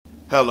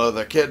Hello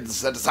there,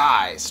 kids. It's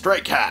I,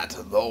 Stray Cat,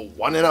 the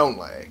one and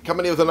only,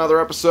 coming in with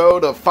another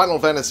episode of Final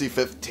Fantasy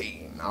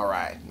 15.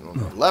 Alright, when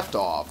we left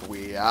off,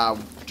 we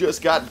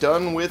just got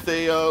done with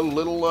a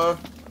little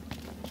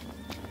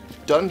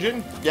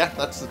dungeon. Yeah,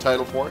 that's the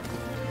title for it.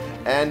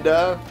 And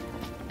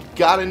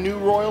got a new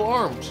Royal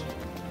Arms.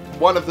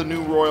 One of the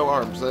new Royal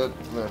Arms. I'll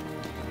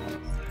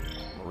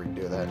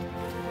redo that.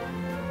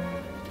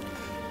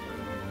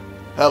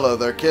 Hello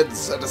there,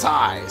 kids. It is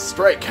I,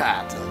 Stray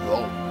Cat,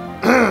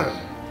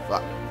 the...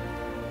 Fuck.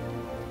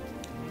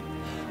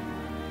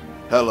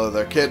 Hello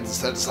there,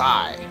 kids. It's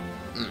I.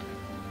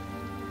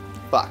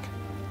 Fuck.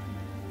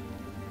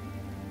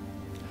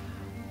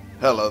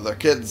 Hello there,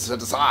 kids.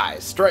 It's I,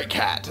 Stray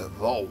Cat,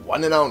 the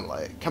one and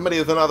only, coming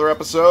with another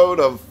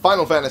episode of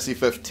Final Fantasy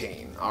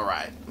 15.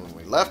 Alright, when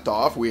we left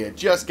off, we had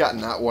just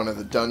gotten out one of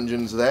the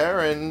dungeons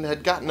there and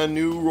had gotten a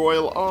new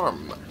Royal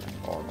Arm.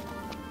 Or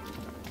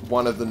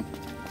one of the...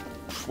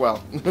 well,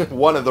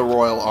 one of the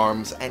Royal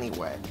Arms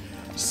anyway.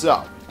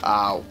 So,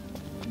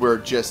 we're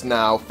just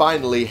now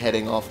finally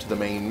heading off to the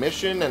main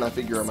mission, and I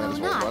figure I might as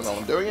well run while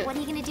I'm doing it. What are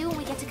you gonna do when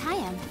we get to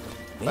Kayam?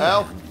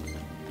 Well,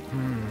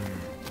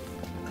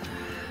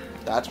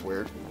 that's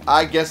weird.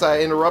 I guess I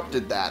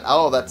interrupted that.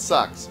 Oh, that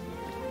sucks.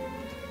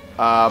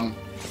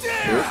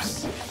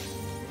 Oops.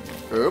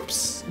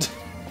 Oops.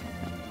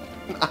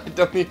 I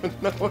don't even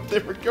know what they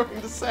were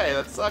going to say.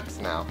 That sucks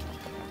now.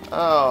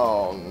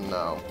 Oh,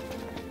 no.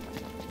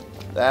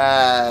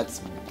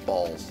 That's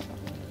balls.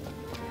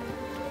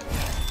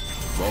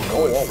 We'll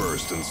go in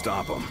first and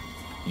stop them.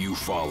 You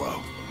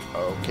follow.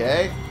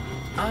 Okay.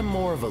 I'm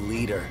more of a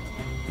leader.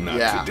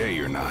 Not today,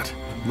 you're not.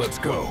 Let's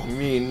go. What do you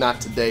mean,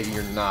 not today,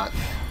 you're not?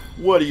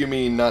 What do you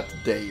mean, not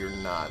today, you're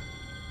not?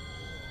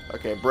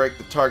 Okay, break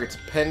the target's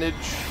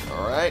appendage.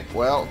 Alright,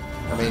 well,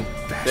 I mean,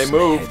 they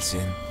moved.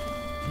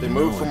 They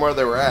moved from where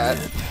they were at.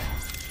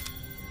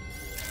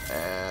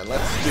 And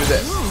let's do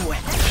this.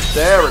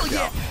 There we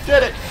go.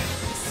 Did it!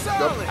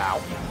 Nope.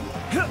 Ow.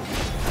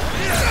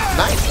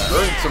 Nice, I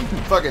earned some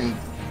fucking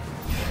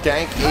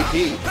dank AP.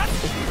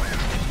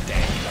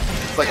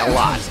 It's like a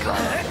lot,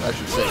 I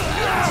should say,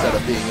 instead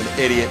of being an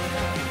idiot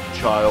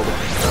child.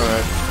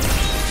 Alright.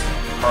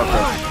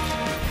 Perfect.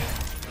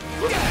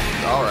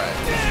 Alright.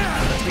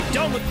 Let's be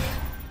done with.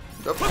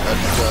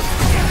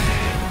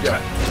 Yep,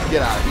 that's,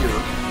 get out of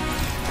here.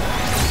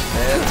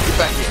 And get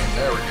back in.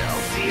 There we go.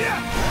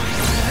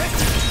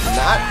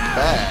 Not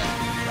bad. I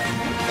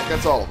think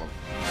that's all of them.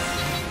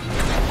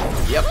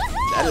 Yep,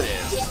 that it is.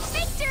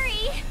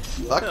 Victory!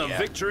 Fuck yeah.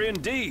 Victory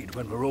indeed,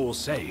 when we're all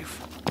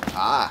safe.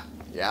 Ah,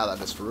 yeah,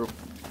 that is true.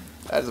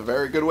 That is a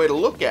very good way to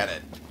look at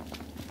it.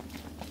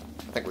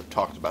 I think we've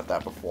talked about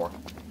that before.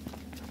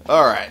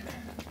 Alright.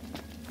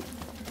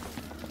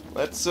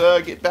 Let's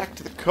get back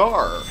to the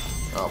car.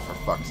 Oh, for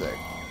fuck's sake.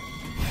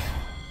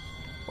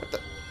 What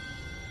the...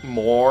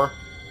 More?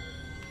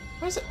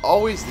 Why is it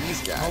always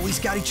these guys? Always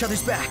got each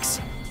other's backs,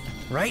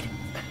 right?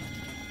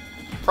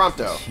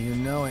 Pronto. You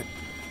know it.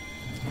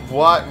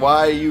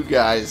 Why you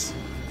guys?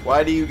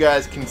 Why do you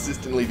guys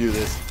consistently do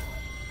this?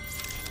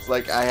 It's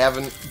like I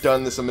haven't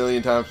done this a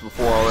million times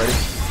before already.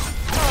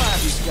 I'll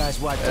have these guys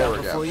wiped out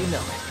before you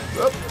know it.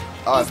 Oop.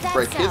 Oh, I have to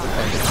break his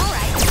appendage.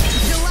 Alright.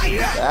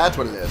 That's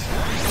what it is.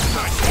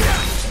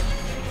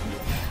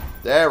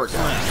 There we go.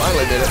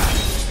 Finally did it.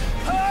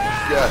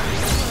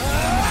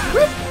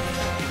 Good.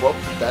 Whoop.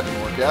 That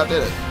didn't work out,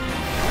 did it?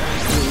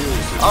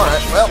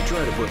 Alright, well.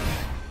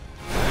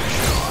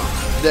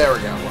 There we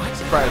go.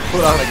 Trying to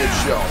put on a good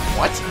show.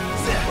 What?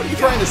 What are you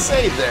trying to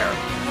say there?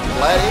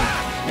 Laddie?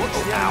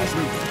 Ow.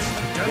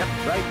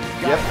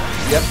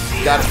 Yep,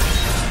 got it.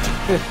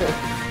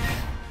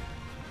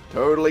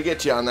 Totally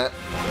get you on that.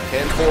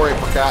 10-4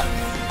 apricot.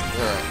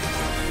 Alright.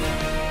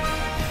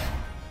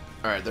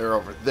 Alright, they're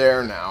over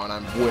there now, and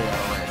I'm way out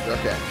of range.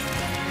 Okay.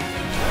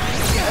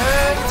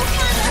 And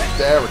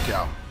there we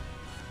go.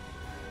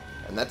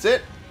 And that's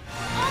it.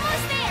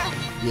 Almost there.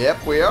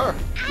 Yep, we are.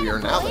 We are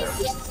now there.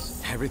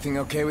 Everything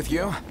okay with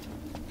you?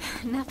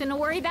 Nothing to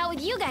worry about with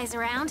you guys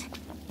around.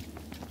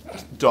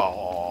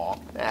 Aw,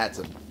 that's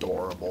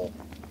adorable.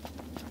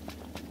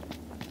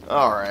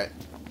 Alright.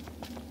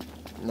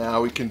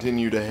 Now we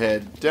continue to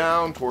head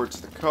down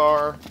towards the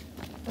car.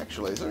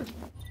 Actually, is there...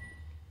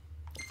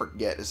 I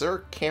forget. Is there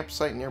a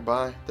campsite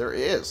nearby? There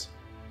is.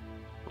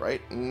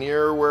 Right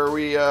near where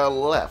we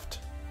left.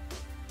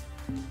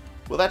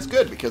 Well, that's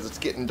good because it's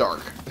getting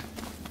dark.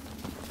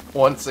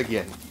 Once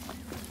again.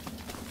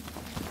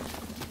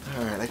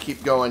 Alright, I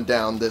keep going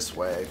down this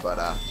way, but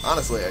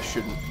honestly, I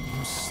shouldn't.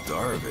 I'm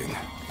starving.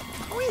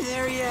 Are we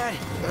there yet?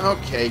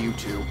 Okay, you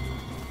two.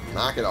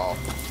 Knock it off.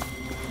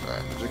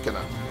 Alright, I'm just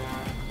gonna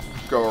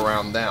go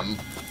around them.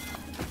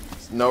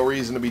 There's no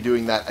reason to be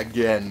doing that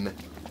again.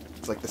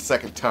 It's like the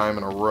second time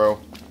in a row.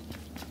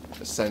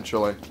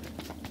 Essentially.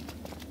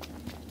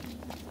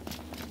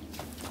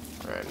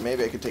 Alright,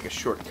 maybe I could take a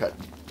shortcut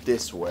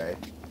this way.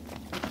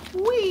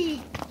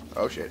 Whee!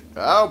 Oh shit.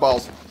 Oh,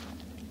 balls.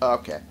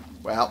 Okay.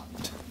 Well...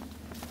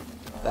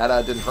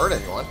 That didn't hurt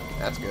anyone.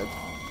 That's good.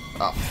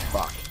 Oh,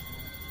 fuck.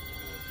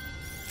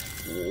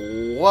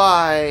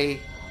 Why?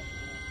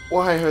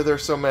 Why are there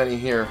so many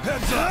here?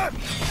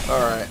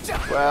 Alright,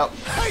 well,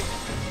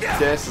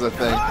 this is a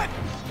thing.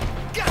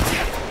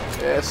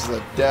 This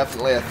is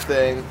definitely a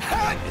thing.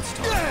 It's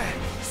time.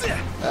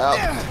 Well,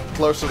 the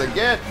closer they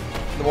get,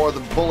 the more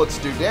the bullets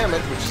do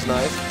damage, which is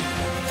nice.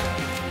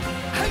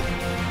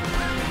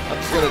 I'm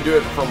just gonna do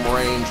it from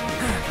range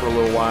for a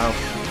little while.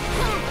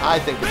 I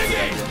think it's a good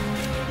idea.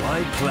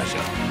 My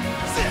pleasure.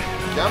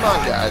 Come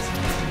on, guys.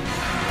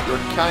 You're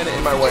kind of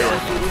in my way right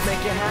It would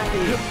make you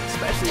happy,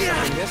 especially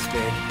something this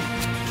big.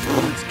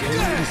 It's gained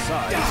in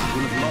size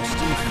will have lost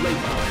in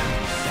flavor.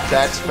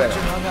 That's fair. What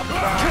you hung up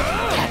about?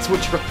 That's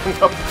what you're hung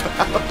up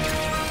about.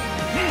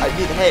 I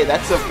mean, hey,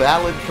 that's a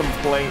valid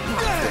complaint,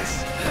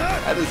 Marcus.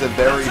 That is a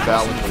very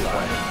valid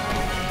complaint.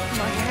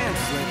 My hand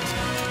slipped.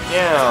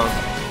 Yeah,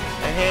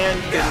 a hand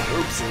didn't.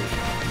 Oopsie.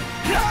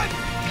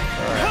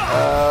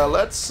 Alright,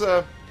 let's,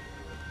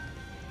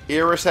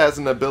 Iris has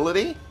an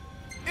ability.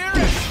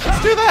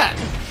 Let's do that.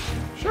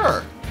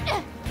 Sure.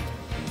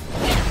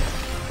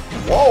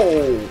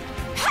 Whoa.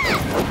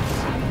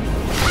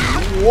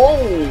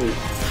 Whoa.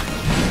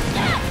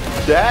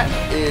 That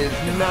is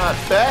not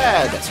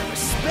bad. That's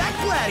respect,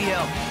 Gladio.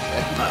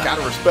 And you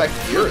gotta respect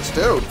Iris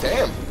too.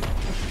 Damn.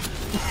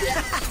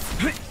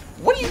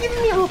 What are you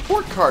giving me a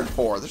report card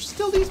for? There's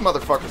still these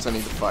motherfuckers I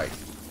need to fight.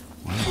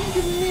 What are you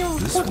giving me a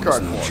This report one's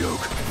card no for?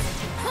 joke.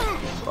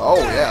 Oh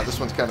yeah, this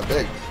one's kind of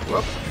big.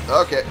 Whoop.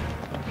 Okay.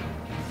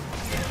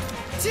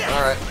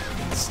 Alright.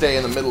 Stay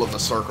in the middle of the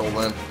circle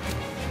then.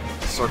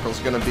 The circle's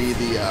gonna be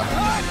the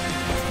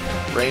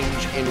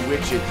range in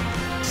which it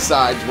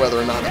decides whether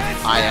or not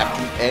I have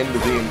to end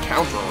the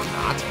encounter or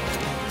not.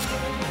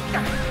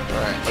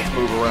 Alright, let's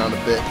move around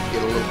a bit,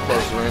 get a little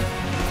closer in.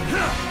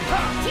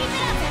 Keep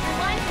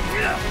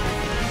it up, everyone.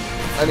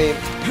 I mean,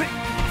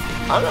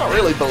 I'm not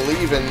really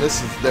believing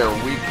this is their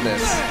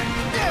weakness.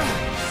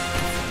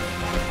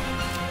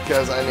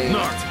 Because, I mean...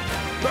 Knocked.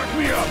 Back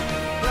me up.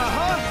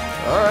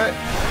 Alright.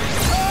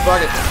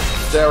 Fuck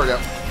it. There we go.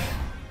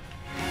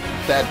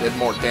 That did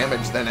more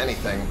damage than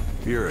anything.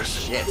 Iris,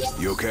 Shit.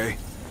 you okay?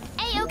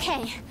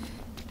 A-okay.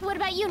 What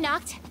about you,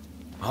 Noct?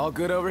 All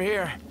good over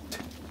here.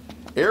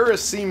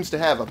 Iris seems to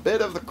have a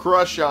bit of the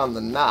crush on the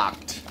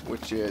Noct,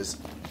 which is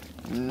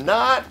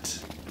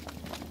not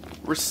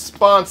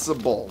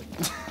responsible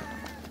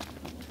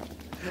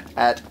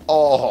at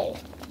all,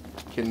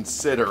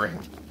 considering.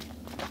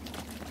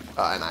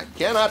 And I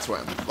cannot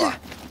swim. Fuck.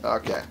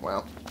 Okay,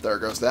 well, there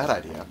goes that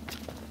idea.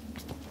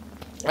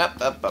 Up.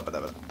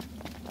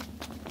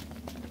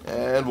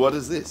 And what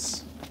is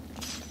this?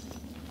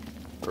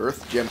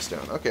 Earth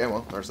gemstone. Okay,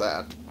 well, there's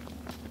that.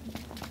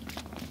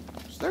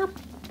 Is there a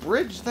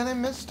bridge that I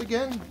missed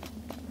again?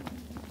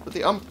 For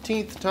the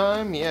umpteenth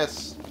time?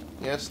 Yes.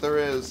 Yes, there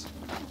is.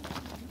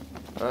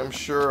 I'm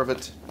sure of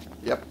it.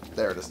 Yep,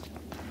 there it is.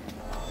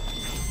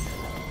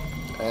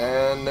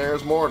 And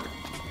there's more.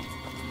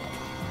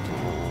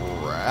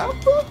 Crab?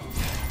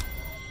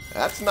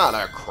 That's not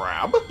a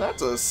crab.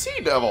 That's a sea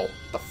devil.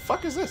 The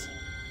fuck is this?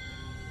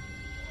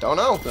 Don't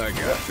know. I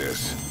got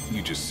this.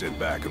 You just sit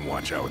back and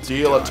watch how it's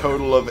Deal a done.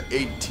 total of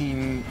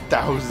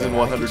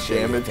 18,100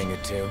 damage. Thing or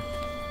two.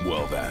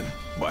 Well then,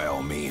 by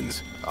all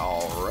means.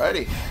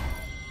 Alrighty.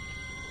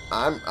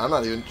 I'm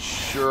not even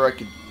sure I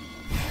could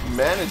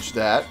manage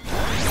that.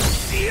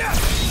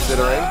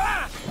 Considering.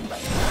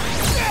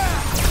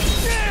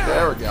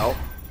 There we go.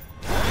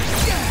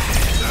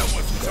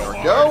 There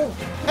we go.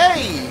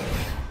 Hey!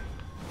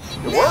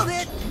 It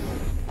worked.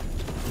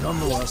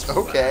 Nonetheless.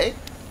 Okay.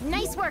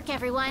 Nice work,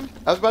 everyone.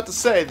 I was about to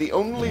say, the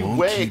only Won't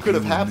way it keep could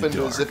have you in the happened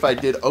was dark. if I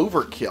did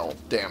overkill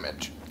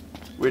damage.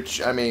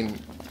 Which, I mean,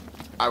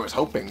 I was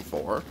hoping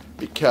for,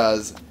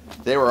 because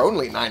they were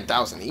only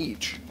 9,000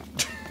 each.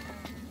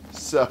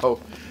 So,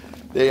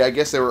 I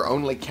guess they were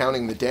only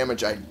counting the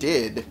damage I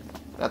did,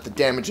 not the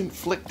damage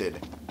inflicted.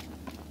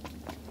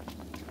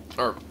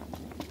 Or,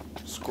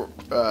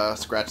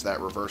 scratch that,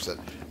 reverse it.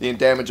 The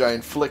damage I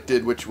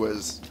inflicted, which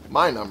was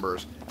my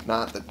numbers,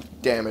 not the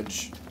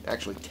damage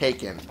actually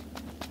taken,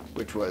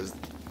 which was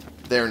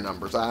their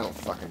numbers. I don't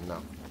fucking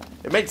know.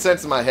 It made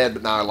sense in my head,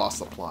 but now I lost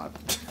the plot.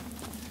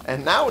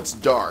 And now it's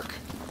dark.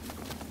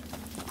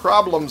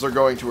 Problems are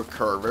going to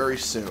occur very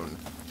soon.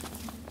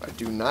 I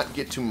do not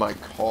get to my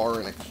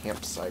car in a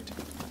campsite.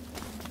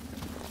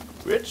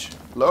 Which,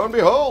 lo and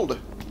behold,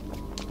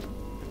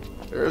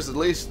 there's at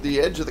least the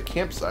edge of the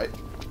campsite.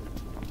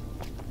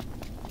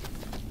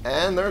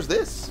 And there's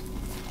this.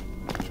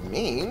 Which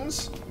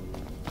means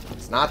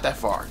it's not that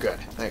far. Good.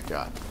 Thank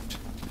God.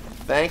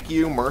 Thank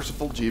you,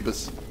 merciful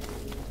Jeebus.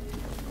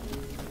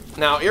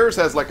 Now, Iris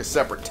has like a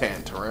separate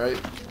tent, right?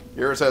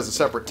 Iris has a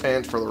separate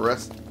tent for the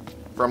rest,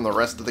 from the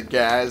rest of the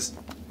guys.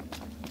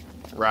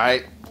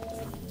 Right?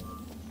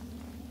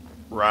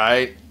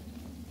 Right?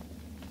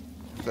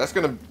 That's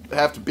gonna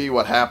have to be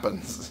what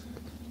happens.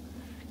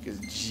 'Cause,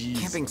 jeez.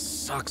 Camping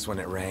sucks when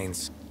it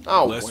rains.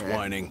 Oh, Less man.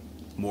 whining,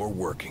 more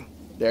working.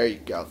 There you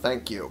go.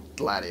 Thank you,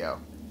 Gladio.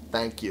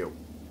 Thank you.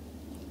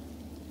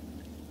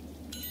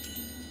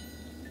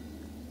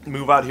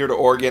 Move out here to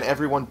Oregon.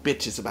 Everyone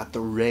bitches about the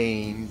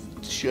rain.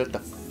 Shut the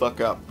fuck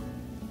up.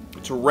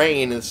 It's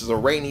rain. This is a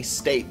rainy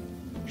state.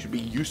 You should be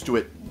used to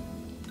it.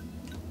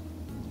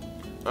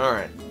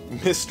 Alright.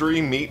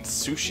 Mystery meat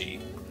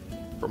sushi.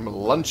 From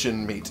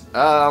luncheon meat.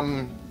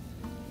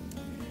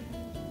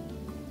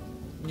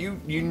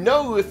 You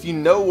know if you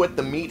know what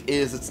the meat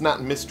is, it's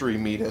not mystery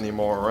meat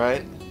anymore,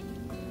 right?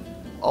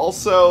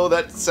 Also,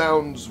 that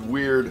sounds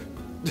weird.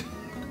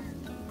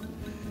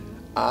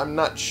 I'm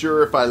not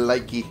sure if I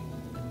like it.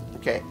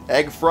 Okay,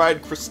 egg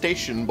fried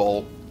crustacean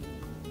bowl.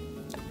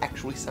 That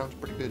actually sounds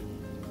pretty good.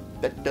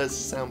 That does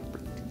sound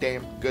pretty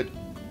damn good.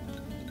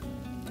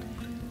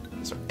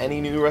 Is there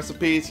any new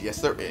recipes? Yes,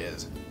 there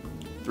is.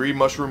 3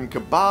 mushroom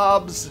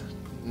kebabs.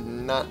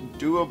 Not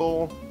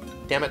doable.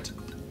 Damn it.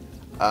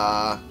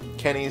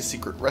 Kenny's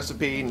secret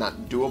recipe. Not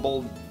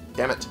doable.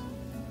 Damn it.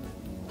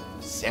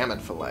 Salmon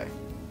fillet.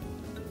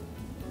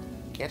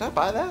 Can't I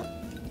buy that?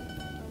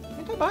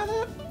 Can't I buy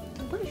that?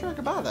 I'm pretty sure I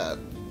could buy that.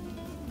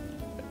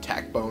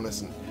 Attack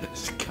bonus and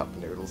cup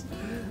noodles.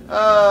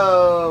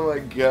 Oh my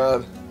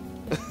god.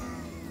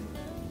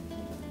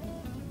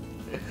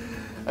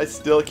 I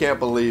still can't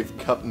believe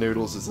cup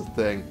noodles is a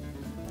thing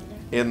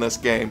in this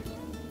game.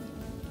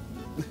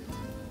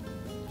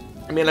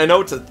 I mean, I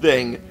know it's a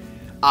thing,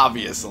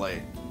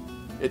 obviously.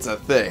 It's a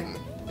thing.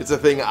 It's a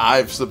thing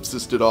I've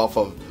subsisted off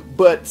of.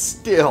 But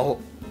still,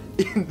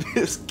 in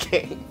this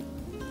game.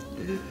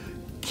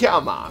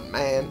 Come on,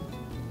 man.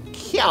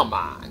 Come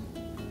on.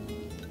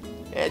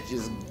 That's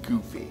just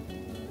goofy.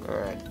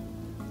 Alright.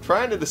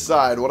 Trying to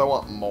decide what I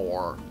want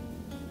more.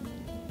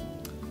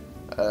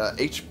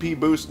 HP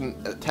boost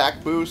and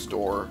attack boost,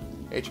 or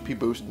HP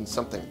boost and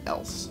something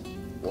else.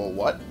 Well,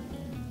 what?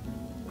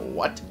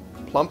 What?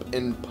 Plump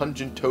and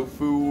pungent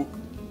tofu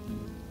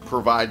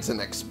provides an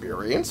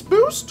experience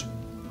boost?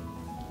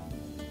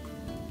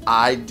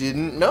 I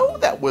didn't know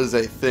that was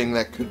a thing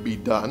that could be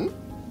done.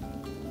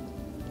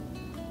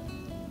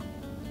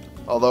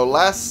 Although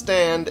Last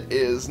Stand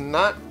is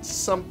not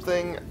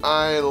something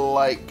I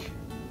like.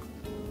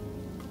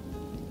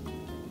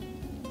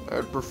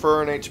 I'd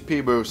prefer an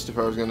HP boost if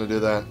I was going to do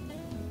that.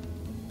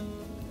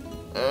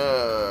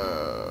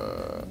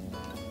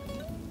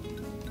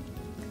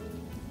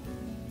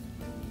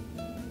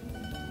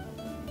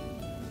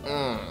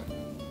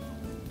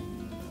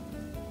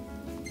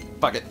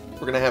 Fuck it. We're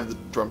going to have the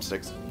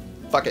drumsticks.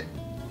 Fuck it.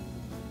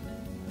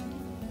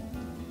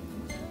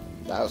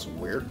 That was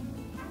weird.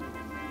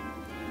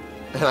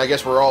 And I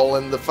guess we're all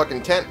in the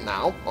fucking tent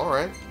now.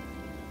 Alright.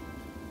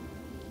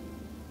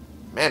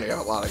 Man, we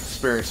got a lot of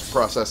experience to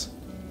process.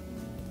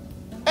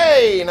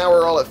 Hey, now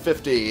we're all at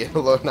 50.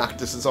 Although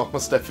Noctis is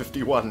almost at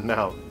 51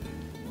 now.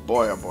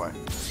 Boy, oh boy.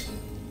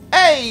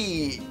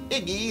 Hey!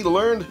 Iggy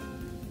learned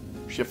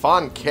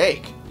chiffon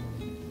cake.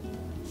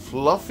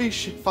 Fluffy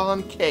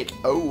chiffon cake.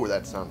 Oh,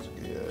 that sounds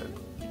good.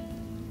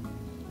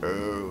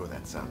 Oh,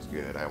 that sounds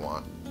good. I'm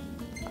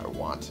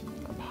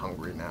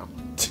hungry now.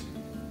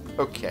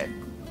 Okay.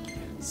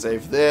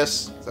 Save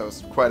this. That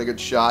was quite a good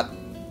shot.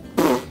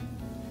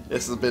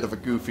 This is a bit of a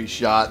goofy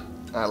shot.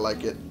 I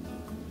like it.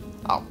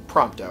 Oh,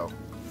 prompto.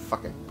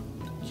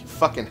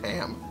 Fucking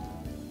ham.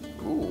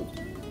 Ooh.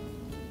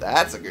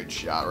 That's a good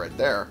shot right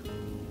there.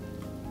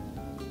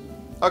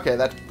 Okay,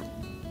 that...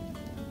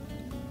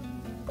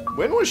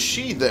 When was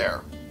she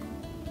there?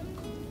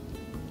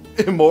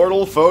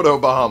 Immortal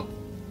photobomb.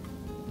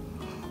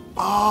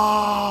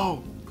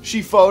 Oh!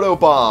 She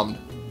photobombed.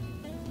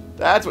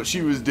 That's what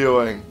she was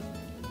doing.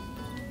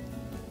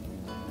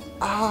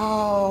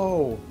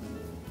 Oh!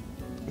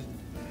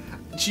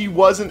 She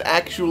wasn't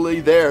actually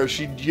there.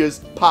 She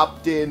just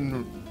popped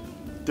in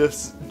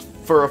just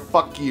for a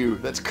fuck you.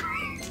 That's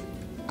great.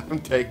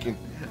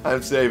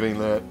 I'm saving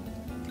that.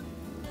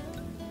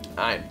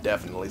 I'm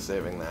definitely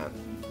saving that.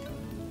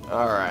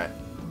 Alright.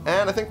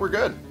 And I think we're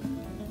good.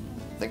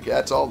 I think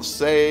that's all the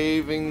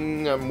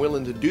saving I'm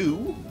willing to do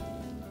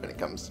when it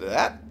comes to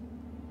that.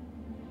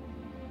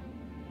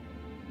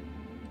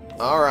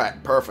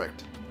 Alright,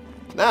 perfect.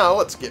 Now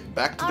let's get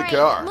back to the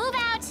car. Move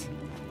out.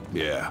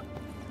 Yeah.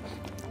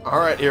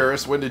 Alright,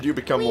 Iris, when did you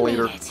become the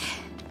leader?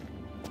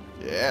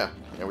 Yeah,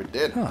 we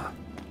did. Huh.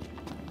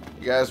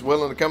 You guys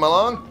willing to come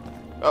along?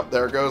 Oh,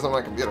 there it goes on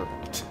my computer.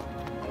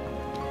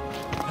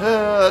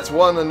 That's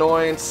one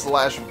annoyance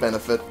 /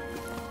 benefit.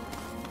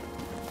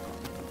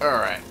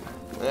 Alright,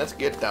 let's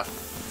get the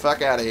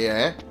fuck out of here,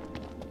 eh?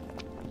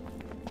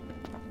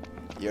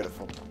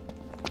 Beautiful.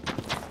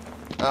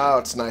 Oh,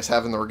 it's nice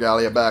having the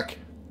regalia back.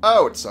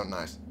 Oh, it's so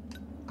nice.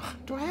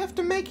 Do I have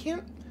to make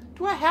him?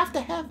 Do I have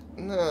to have...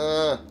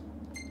 Nah.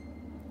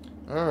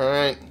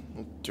 Alright.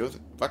 Do the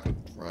fucking...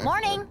 Right.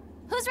 Morning.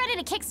 Who's ready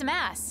to kick some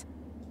ass?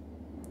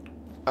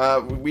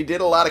 We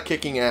did a lot of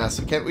kicking ass.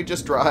 Can't we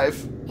just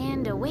drive?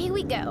 And away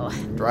we go.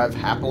 Drive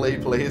happily,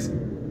 please.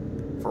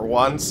 For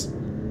once.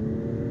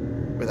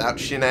 Without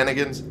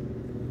shenanigans.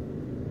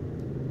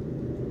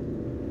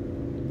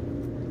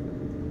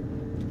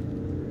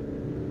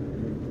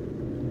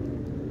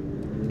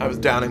 I was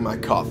downing my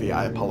coffee.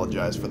 I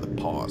apologize for the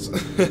pause.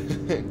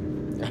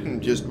 I'm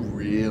just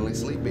really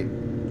sleepy.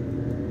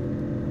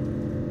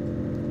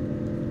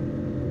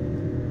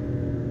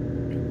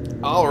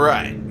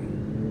 Alright.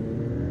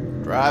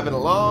 Driving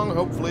along.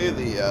 Hopefully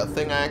the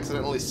thing I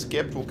accidentally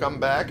skipped will come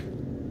back.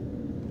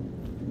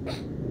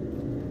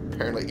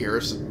 Apparently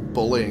Iris is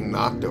bullying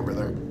Noct over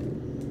there.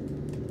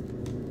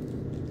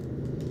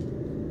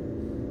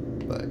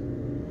 But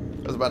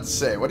I was about to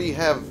say, what do you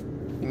have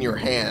in your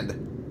hand?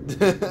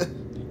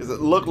 Because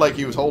it looked like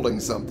he was holding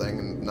something,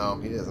 and no,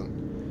 he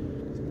isn't.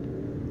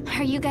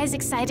 Are you guys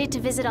excited to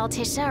visit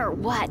Altisha or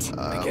what?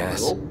 I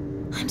guess.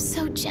 I'm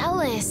so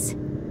jealous.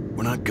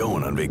 We're not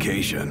going on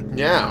vacation.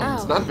 Yeah,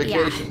 it's Oh, not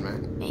vacation, yeah.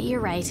 man. You're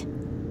right.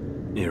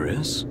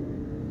 Iris?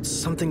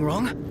 Something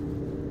wrong?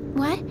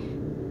 What?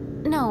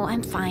 No,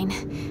 I'm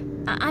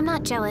fine. I'm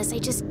not jealous. I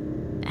just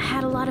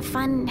had a lot of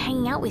fun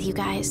hanging out with you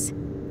guys.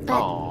 But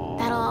Aww.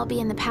 that'll all be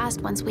in the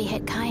past once we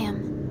hit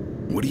Kayam.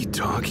 What are you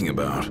talking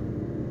about?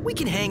 We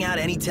can hang out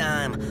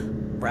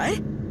anytime,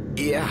 right?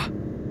 Yeah.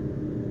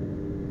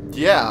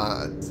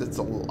 Yeah, it's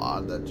a little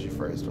odd that she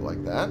phrased it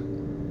like that.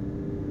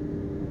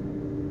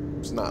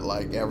 It's not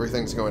like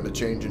everything's going to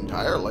change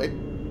entirely.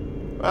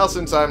 Well,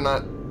 since I'm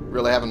not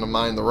really having to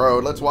mind the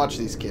road, let's watch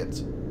these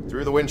kids.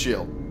 Through the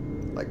windshield.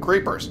 Like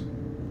creepers.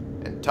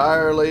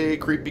 Entirely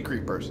creepy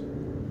creepers.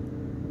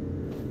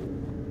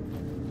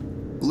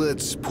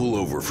 Let's pull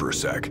over for a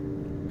sec.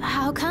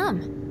 How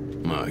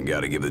come? I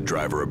gotta give the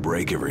driver a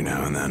break every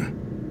now and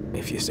then.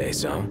 If you say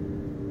so.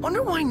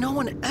 Wonder why no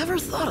one ever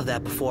thought of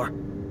that before.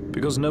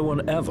 Because no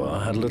one ever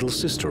had a little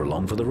sister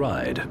along for the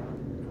ride.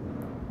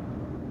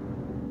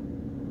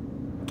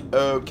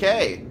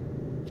 Okay.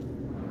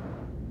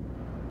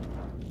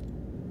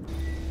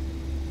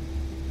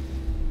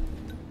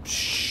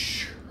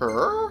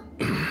 Sure?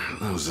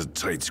 That was a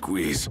tight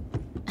squeeze.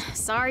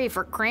 Sorry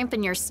for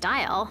cramping your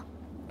style.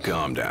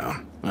 Calm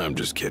down. I'm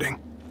just kidding.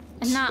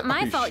 Not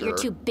my Are you fault you're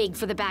sure? too big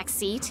for the back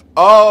seat.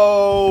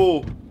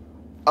 Oh!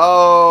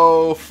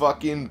 Oh,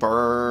 fucking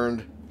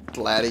burned.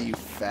 Gladdy, you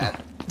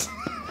fat.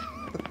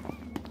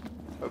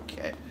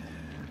 Okay.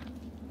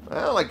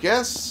 Well, I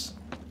guess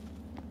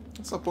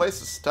it's a place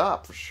to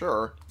stop for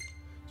sure.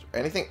 Is there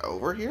anything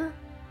over here?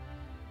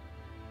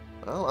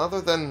 Well,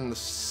 other than the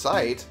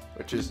site,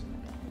 which is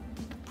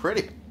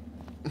pretty.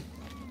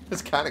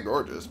 It's kind of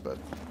gorgeous, but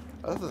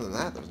other than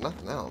that, there's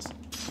nothing else.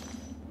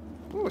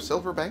 Ooh, a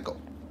silver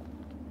bangle.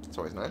 That's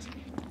always nice.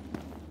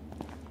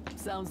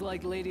 Sounds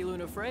like Lady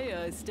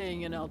Lunafreya is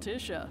staying in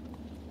Altisha.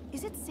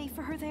 Is it safe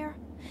for her there?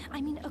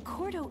 I mean,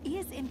 Accordo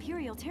is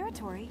Imperial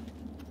territory.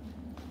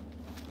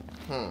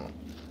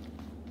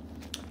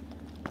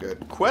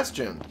 Good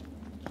question.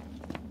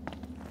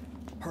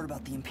 Heard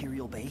about the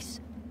Imperial base?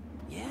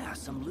 Yeah,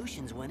 some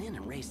Lucians went in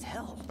and raised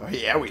hell. Oh,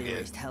 yeah, we They did.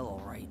 raised hell,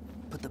 all right.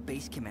 Put the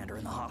base commander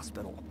in the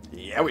hospital.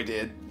 Yeah, we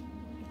did.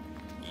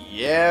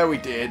 Yeah, we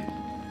did.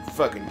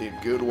 Fucking did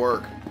good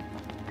work.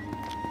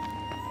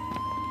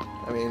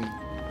 I mean,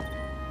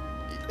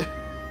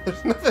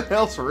 there's nothing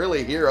else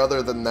really here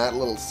other than that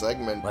little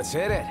segment. Let's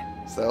hit it.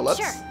 So let's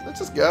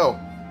just go.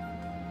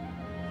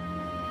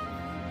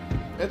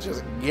 Let's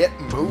just get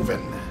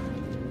moving.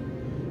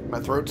 My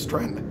throat's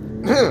trying to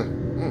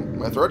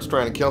my throat's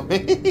trying to kill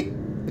me.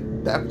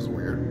 That was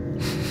weird.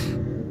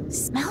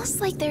 Smells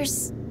like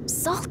there's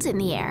salt in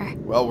the air.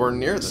 Well, we're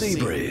near the Sea sea.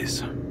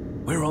 breeze.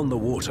 We're on the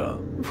water.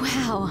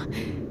 Wow.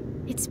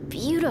 It's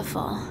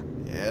beautiful.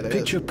 Yeah, it is.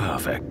 Picture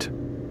perfect.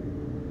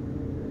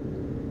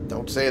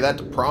 Don't say that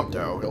to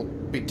Prompto. He'll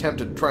be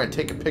tempted to try and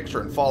take a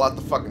picture and fall out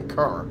the fucking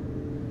car.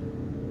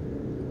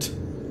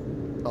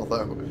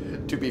 Although,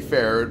 to be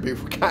fair, it'd be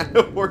kind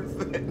of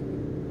worth it.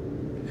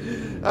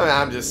 I mean,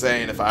 I'm just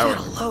saying if I were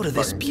Get a load of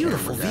this fucking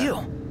beautiful camera guy.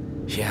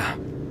 view. Yeah,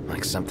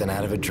 like something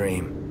out of a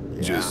dream.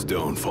 Yeah. Just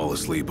don't fall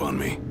asleep on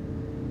me.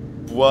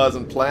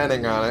 Wasn't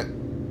planning on it.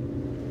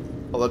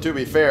 Although, to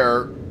be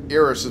fair,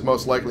 Iris is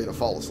most likely to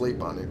fall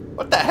asleep on you.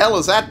 What the hell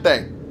is that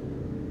thing?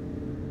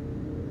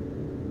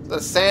 Is that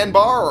a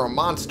sandbar or a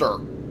monster?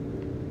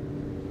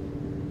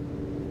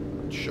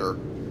 Not sure.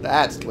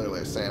 That's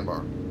clearly a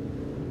sandbar.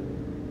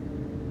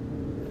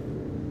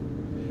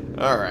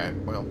 Alright,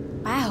 well,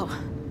 Wow.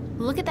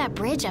 Look at that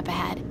bridge up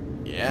ahead.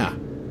 yeah.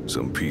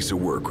 Some piece of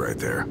work right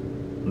there.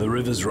 The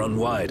rivers run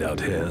wide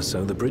out here,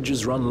 so the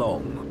bridges run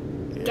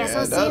long. Guess Yeah,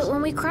 I'll it see does. it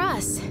when we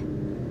cross.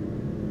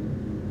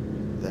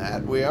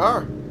 That we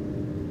are.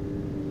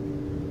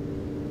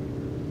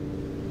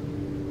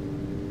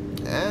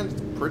 And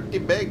it's pretty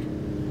big.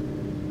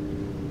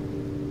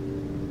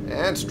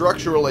 And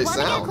structurally Want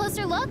to get a sound.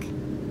 closer look?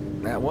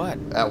 At what?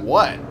 At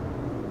what?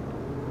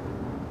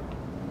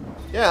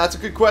 Yeah, that's a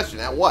good question.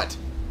 At what?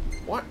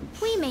 What?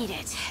 We made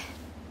it.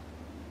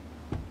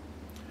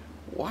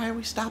 Why are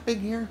we stopping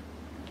here?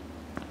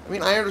 I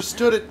mean, I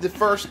understood it the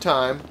first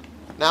time.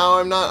 Now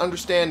I'm not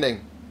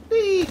understanding.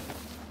 Whee!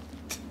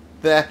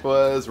 That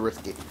was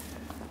risky.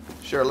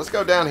 Sure, let's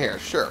go down here.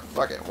 Sure,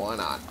 fuck it. Why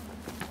not?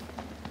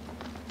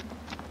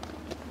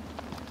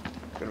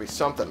 Gonna be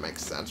something that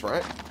makes sense,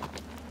 right?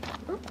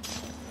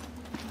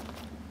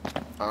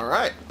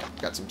 Alright.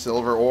 Got some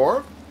silver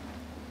ore.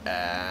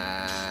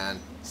 And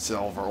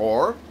silver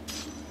ore.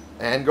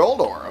 And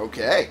gold ore.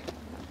 Okay.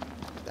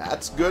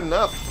 That's good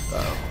enough.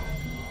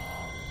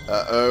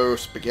 Uh-oh,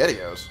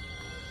 SpaghettiOs.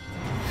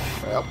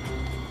 Well.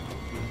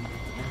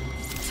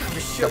 Time to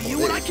show you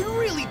what I can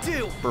really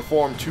do.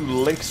 Perform 2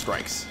 link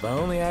strikes. If I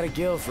only had a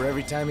gill for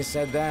every time you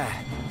said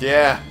that.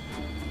 Yeah.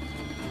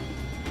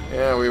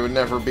 Yeah, we would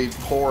never be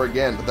poor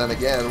again. But then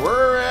again,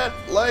 we're at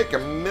like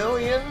 1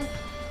 million.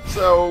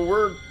 So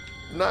we're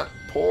not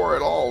poor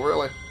at all,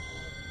 really.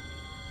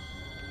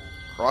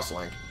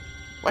 Crosslink.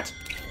 What?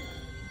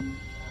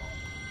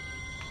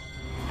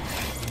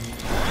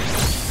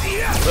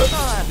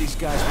 I'll have these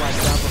guys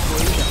wiped out before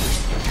you know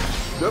it.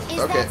 Yep, Is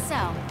okay. that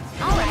so?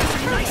 All right.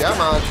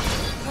 Come on.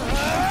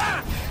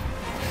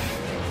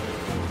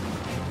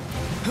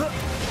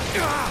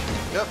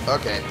 Yep,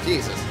 okay.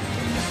 Jesus.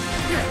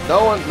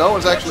 No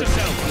one's actually...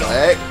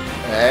 Hey.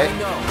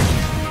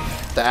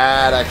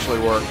 That actually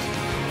worked.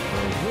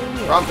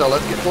 Prompto,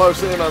 let's get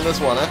close in on this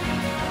one, eh?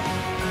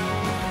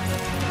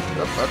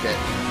 Yep, okay.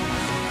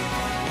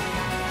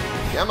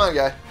 Come on,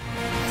 guy.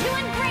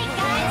 Doing great,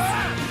 guys.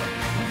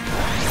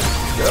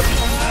 Yep.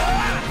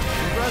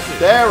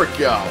 There we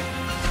go.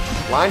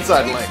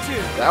 Blindside link.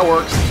 That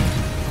works.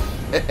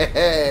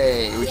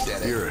 Hey, we did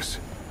it. Iris,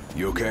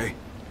 you okay?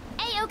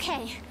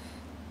 A-okay.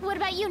 What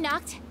about you,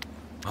 Noct?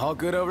 All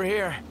good over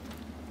here.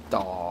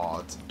 Aw,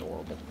 it's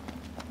adorable.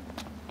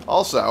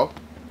 Also,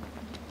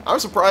 I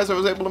was surprised I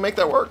was able to make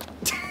that work.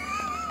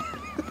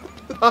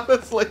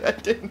 Honestly, I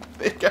didn't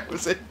think I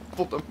was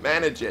able to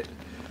manage it.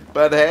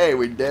 But hey,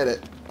 we did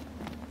it.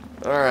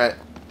 Alright.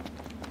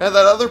 Now,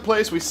 that other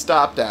place we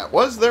stopped at,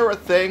 was there a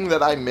thing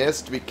that I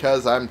missed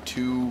because I'm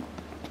too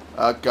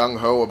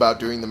gung-ho about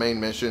doing the main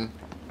mission?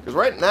 Because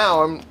right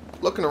now, I'm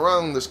looking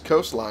around this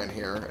coastline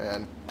here,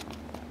 and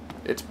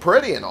it's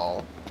pretty and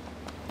all.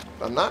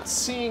 I'm not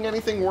seeing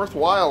anything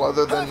worthwhile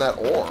other than that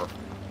ore.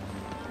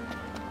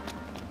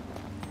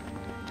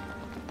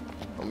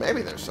 Well,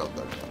 maybe there's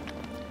something.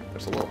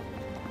 There's a little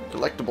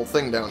collectible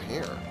thing down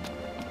here.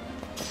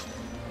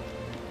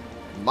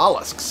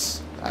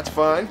 Mollusks. That's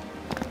fine.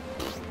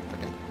 I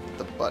can hit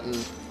the button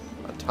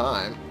a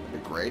time.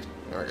 That'd be great.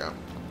 There we go.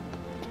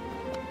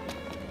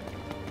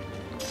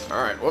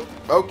 Alright, whoop.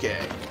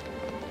 Okay.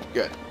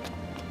 Good.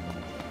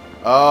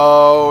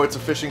 Oh, it's a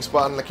fishing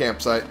spot in the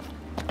campsite.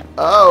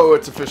 Oh,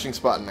 it's a fishing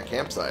spot in the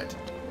campsite.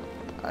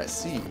 I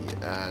see.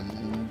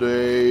 And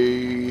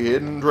a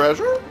hidden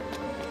treasure?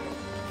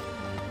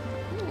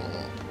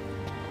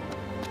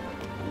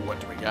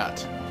 What do we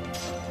got?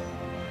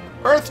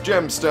 Earth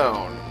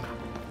gemstone.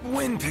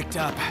 Wind picked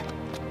up.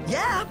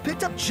 Yeah,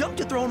 picked up junk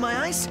to throw in my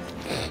ice.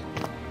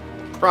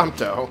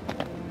 Prompto.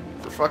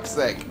 For fuck's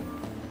sake.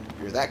 If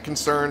you're that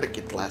concerned,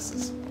 get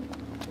glasses.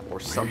 Or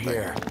something.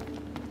 Here.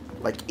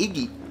 Like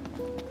Iggy.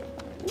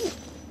 Ooh.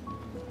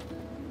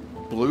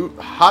 Blue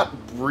hot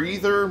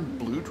breather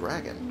blue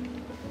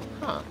dragon.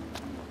 Huh.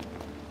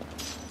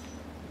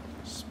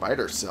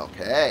 Spider silk.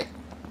 Hey.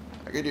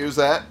 I could use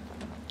that.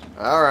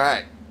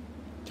 Alright.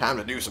 Time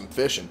to do some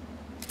fishing.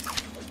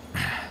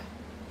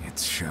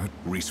 It's shoot.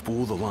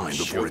 Respool the line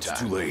before it's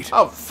too late.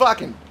 Oh,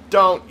 fucking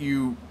don't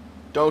you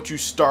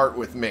start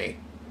with me,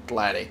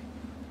 Gladdy.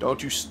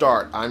 Don't you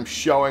start. I'm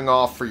showing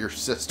off for your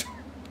sister.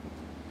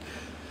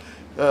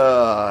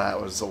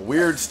 That was a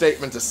weird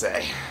statement to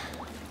say.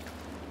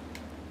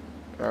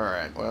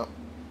 Alright, well.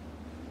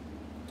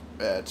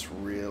 Let's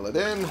reel it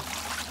in.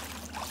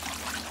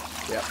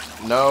 Yep,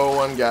 no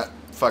one got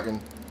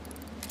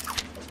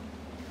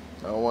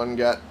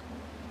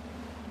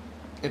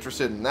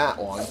interested in that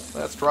one.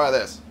 Let's try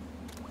this.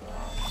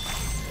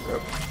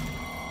 Oop.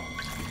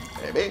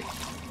 Maybe.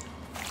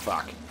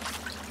 Fuck.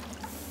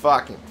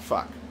 Fucking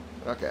fuck.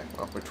 Okay,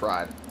 well, we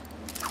tried.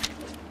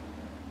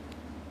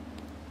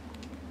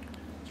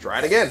 Let's try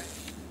it again.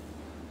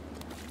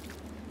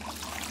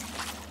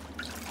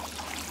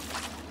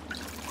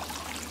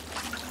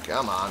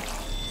 Come on.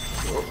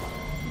 Whoop.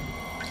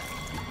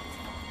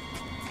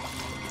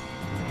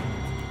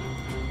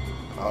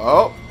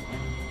 Oh.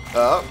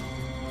 Up.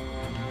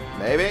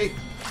 Maybe.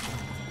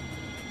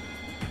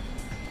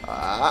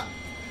 Up.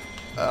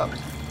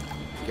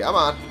 Come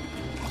on.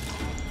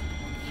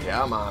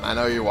 Come on. I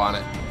know you want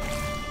it.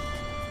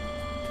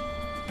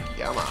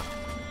 Come on.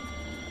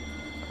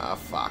 Ah,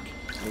 fuck.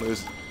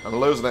 I'm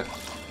losing it.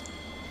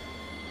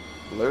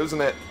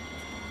 Losing it.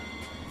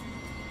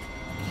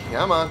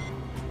 Come on.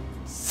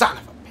 Son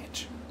of a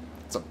bitch.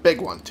 It's a big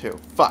one, too.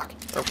 Fuck.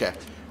 Okay.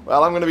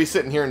 Well, I'm going to be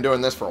sitting here and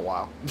doing this for a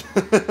while.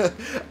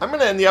 I'm going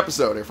to end the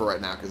episode here for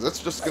right now, because it's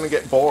just going to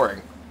get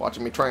boring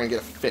watching me try and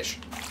get a fish.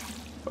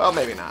 Well,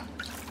 maybe not.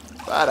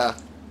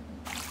 But,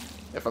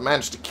 if I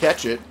manage to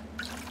catch it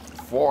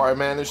before I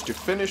manage to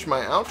finish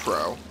my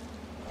outro,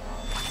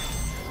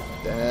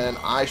 then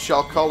I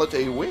shall call it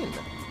a win.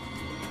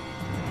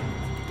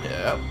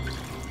 Yep.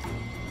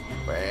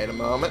 Wait a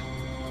moment.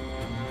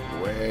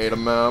 Wait a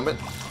moment.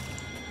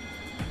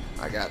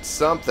 I got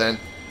something.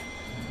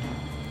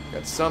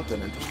 Got something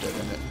interested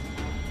in it.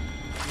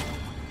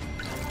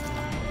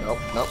 Nope,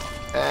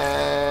 nope.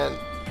 And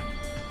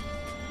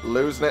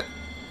losing it.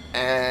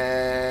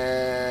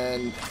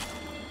 And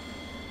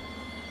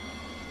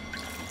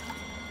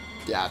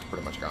yeah, it's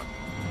pretty much gone.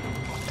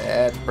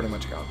 It's pretty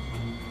much gone.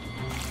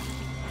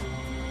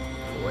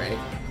 Wait.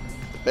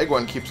 The big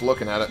one keeps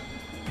looking at it.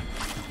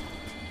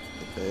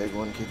 The big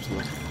one keeps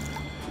looking.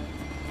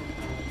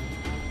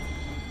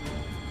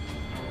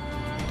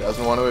 It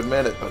doesn't want to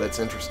admit it, but it's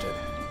interested.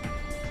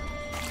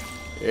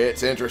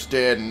 It's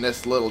interested in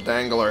this little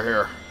dangler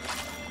here.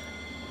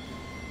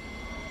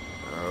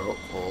 Oh,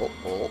 oh,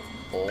 oh,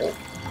 oh.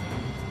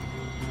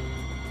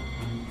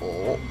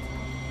 Oh.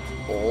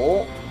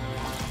 Oh.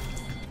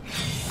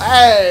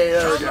 Hey,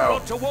 there we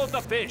go. Toward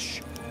the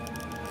fish.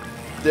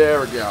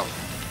 There we go.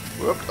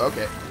 Whoop,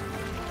 okay.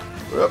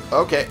 Whoop,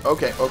 okay,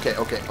 okay, okay,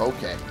 okay,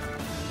 okay.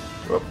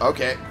 Whoop,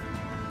 okay.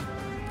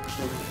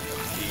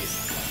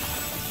 Jeez.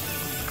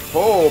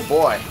 Oh,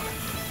 boy.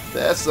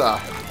 That's,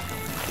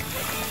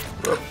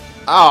 whoop.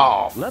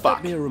 Oh, Let fuck.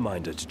 that be a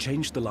reminder to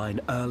change the line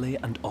early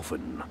and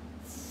often.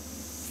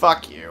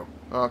 Fuck you.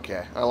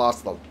 Okay, I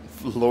lost the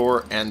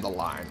lure and the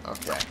line.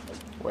 Okay.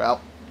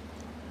 Well,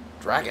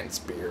 Dragon's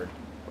Beard.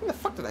 When the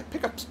fuck did I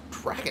pick up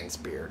Dragon's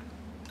Beard?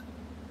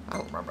 I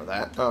don't remember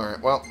that.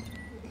 Alright, well.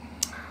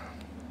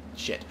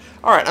 Shit.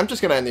 Alright, I'm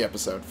just gonna end the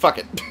episode. Fuck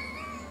it.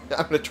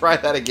 I'm gonna try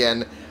that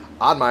again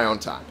on my own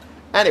time.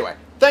 Anyway,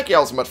 thank you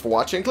all so much for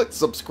watching. Click the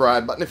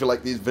subscribe button if you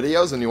like these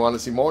videos and you want to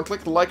see more. And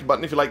click the like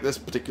button if you like this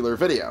particular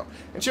video.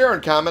 And share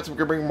in comments. We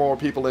can bring more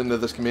people into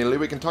this community.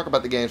 We can talk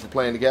about the games we're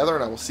playing together.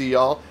 And I will see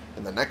y'all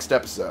in the next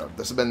episode.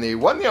 This has been the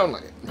one and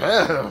only.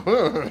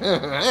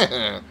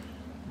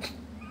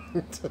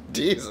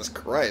 Jesus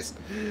Christ.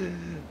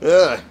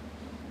 Ugh.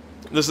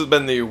 This has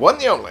been the one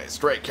and only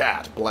Stray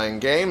Cat, playing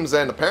games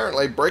and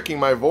apparently breaking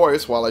my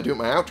voice while I do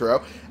my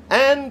outro,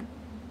 and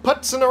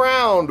putzing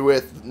around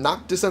with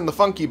Noctis and the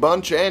Funky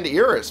Bunch and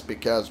Iris,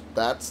 because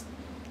that's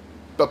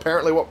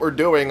apparently what we're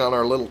doing on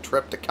our little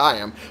trip to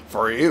Kayam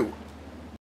for you.